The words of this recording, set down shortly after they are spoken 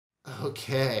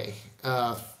Okay.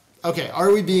 Okay,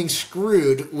 are we being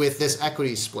screwed with this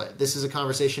equity split? This is a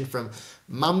conversation from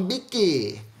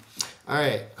Mambiki. All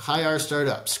right, hi R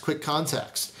startups. Quick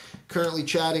context. Currently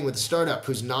chatting with a startup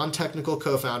whose non-technical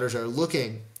co-founders are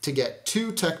looking to get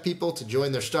 2 tech people to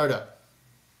join their startup.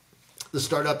 The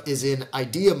startup is in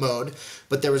idea mode,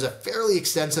 but there was a fairly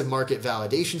extensive market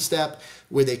validation step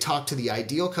where they talked to the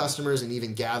ideal customers and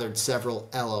even gathered several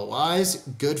LOIs.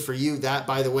 Good for you. That,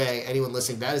 by the way, anyone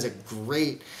listening, that is a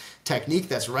great technique.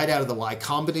 That's right out of the Y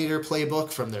Combinator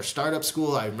playbook from their startup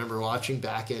school. I remember watching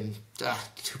back in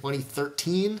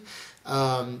 2013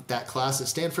 that class at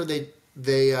Stanford. They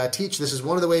teach. This is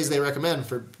one of the ways they recommend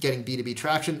for getting B2B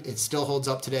traction. It still holds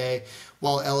up today.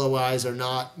 While LOIs are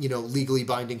not, legally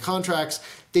binding contracts,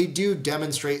 they do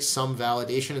demonstrate some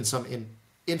validation and some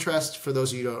interest. For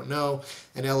those of you who don't know,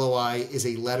 an LOI is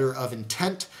a letter of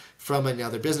intent from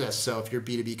another business. So if you're a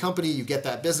B2B company, you get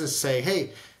that business say, hey,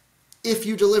 if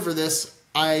you deliver this,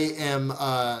 I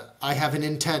have an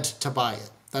intent to buy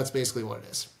it. That's basically what it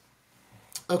is.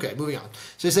 Okay, moving on.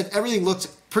 So they said everything looked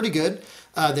pretty good.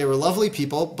 They were lovely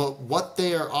people, but what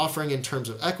they are offering in terms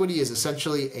of equity is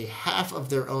essentially a half of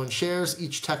their own shares.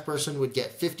 Each tech person would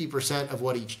get 50% of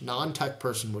what each non-tech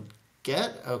person would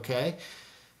get. Okay.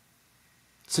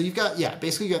 So you've got,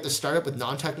 basically you got this startup with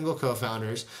non-technical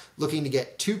co-founders looking to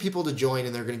get 2 people to join,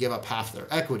 and they're going to give up half their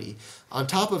equity. On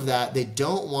top of that, they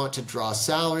don't want to draw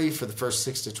salary for the first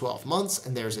 6 to 12 months,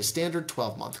 and there's a standard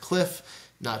 12-month cliff.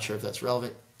 Not sure if that's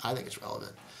relevant. I think it's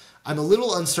relevant. I'm a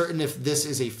little uncertain if this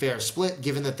is a fair split,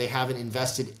 given that they haven't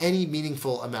invested any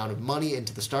meaningful amount of money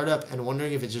into the startup, and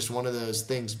wondering if it's just one of those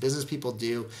things business people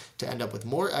do to end up with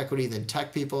more equity than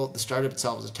tech people. The startup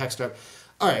itself is a tech startup.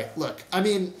 All right, look, I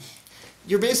mean,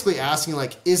 you're basically asking,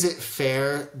 is it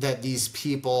fair that these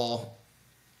people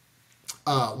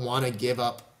want to give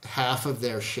up half of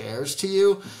their shares to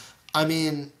you? I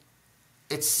mean,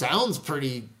 it sounds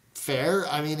pretty fair.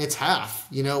 I mean, it's half.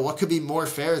 What could be more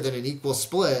fair than an equal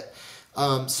split?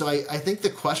 So I think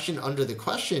the question under the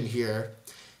question here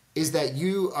is that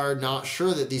you are not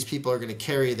sure that these people are going to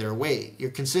carry their weight.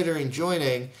 You're considering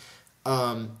joining,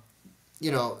 they're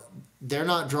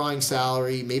not drawing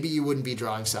salary. Maybe you wouldn't be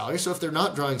drawing salary. So if they're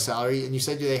not drawing salary and you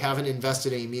said they haven't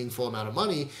invested any meaningful amount of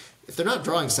money, if they're not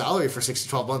drawing salary for 6 to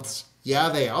 12 months,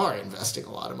 they are investing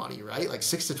a lot of money, right?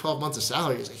 6 to 12 months of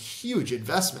salary is a huge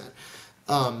investment.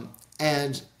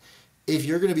 And if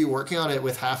you're going to be working on it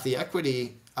with half the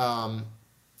equity,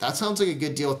 that sounds like a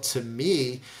good deal to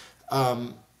me.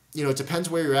 It depends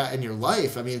where you're at in your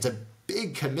life. I mean, it's a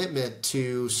big commitment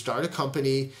to start a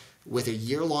company with a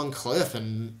year-long cliff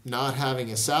and not having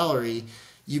a salary.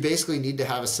 You basically need to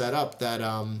have a setup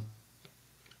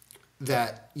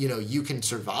that you can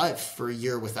survive for a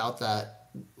year without that,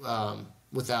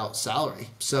 without salary.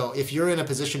 So if you're in a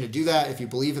position to do that, if you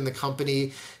believe in the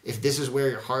company, if this is where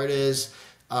your heart is,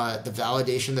 the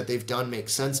validation that they've done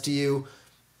makes sense to you,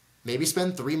 maybe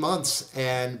spend 3 months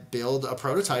and build a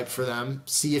prototype for them.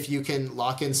 See if you can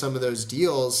lock in some of those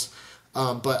deals.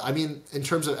 But I mean, in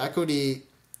terms of equity,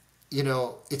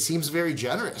 it seems very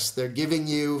generous. They're giving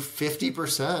you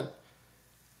 50%.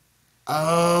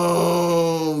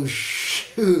 Oh,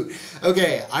 shoot.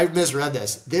 Okay, I misread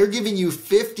this. They're giving you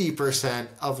 50%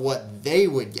 of what they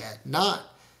would get.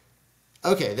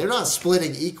 They're not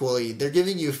splitting equally. They're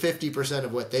giving you 50%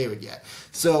 of what they would get.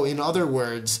 So in other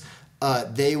words,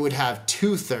 they would have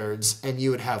 2/3 and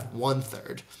you would have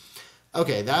 1/3.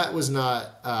 Okay, that was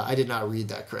not, I did not read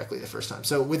that correctly the first time.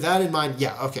 So with that in mind,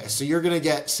 okay, so you're going to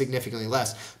get significantly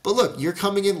less. But look, you're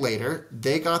coming in later.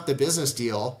 They got the business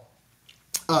deal.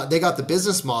 They got the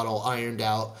business model ironed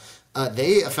out.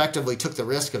 They effectively took the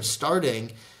risk of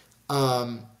starting.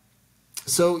 I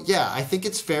think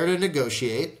it's fair to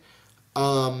negotiate.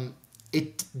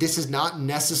 This is not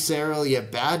necessarily a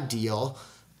bad deal.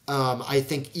 I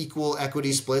think equal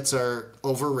equity splits are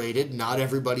overrated. Not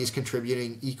everybody's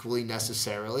contributing equally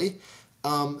necessarily.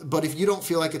 But if you don't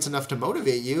feel like it's enough to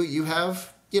motivate you, you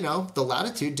have, the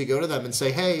latitude to go to them and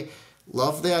say, hey,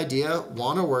 love the idea,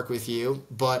 want to work with you,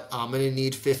 but I'm going to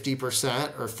need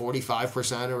 50% or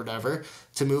 45% or whatever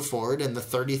to move forward, and the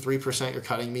 33% you're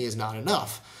cutting me is not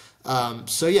enough.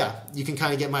 You can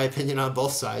kind of get my opinion on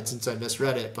both sides since I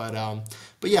misread it. But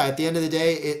at the end of the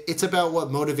day, it's about what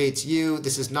motivates you.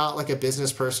 This is not like a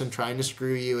business person trying to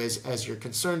screw you as you're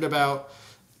concerned about.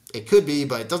 It could be,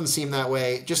 but it doesn't seem that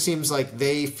way. It just seems like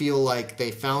they feel like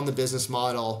they found the business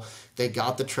model, they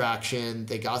got the traction,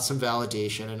 they got some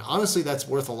validation. And honestly, that's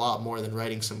worth a lot more than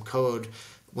writing some code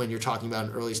when you're talking about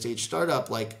an early stage startup.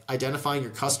 Like identifying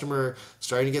your customer,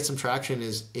 starting to get some traction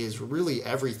is really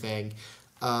everything.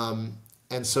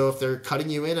 And so if they're cutting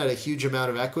you in at a huge amount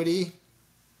of equity,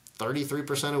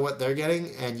 33% of what they're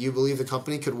getting, and you believe the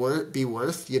company could be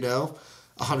worth,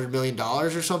 $100 million or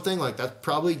something, like that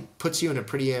probably puts you in a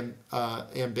pretty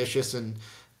ambitious and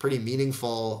pretty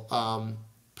meaningful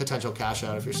potential cash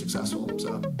out if you're successful.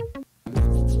 So.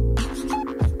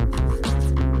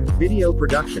 Video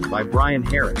production by Brian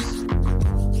Harris.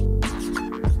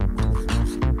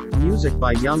 Music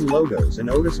by Young Logos and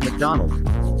Otis McDonald.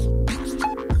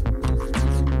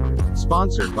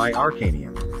 Sponsored by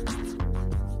Arcanium.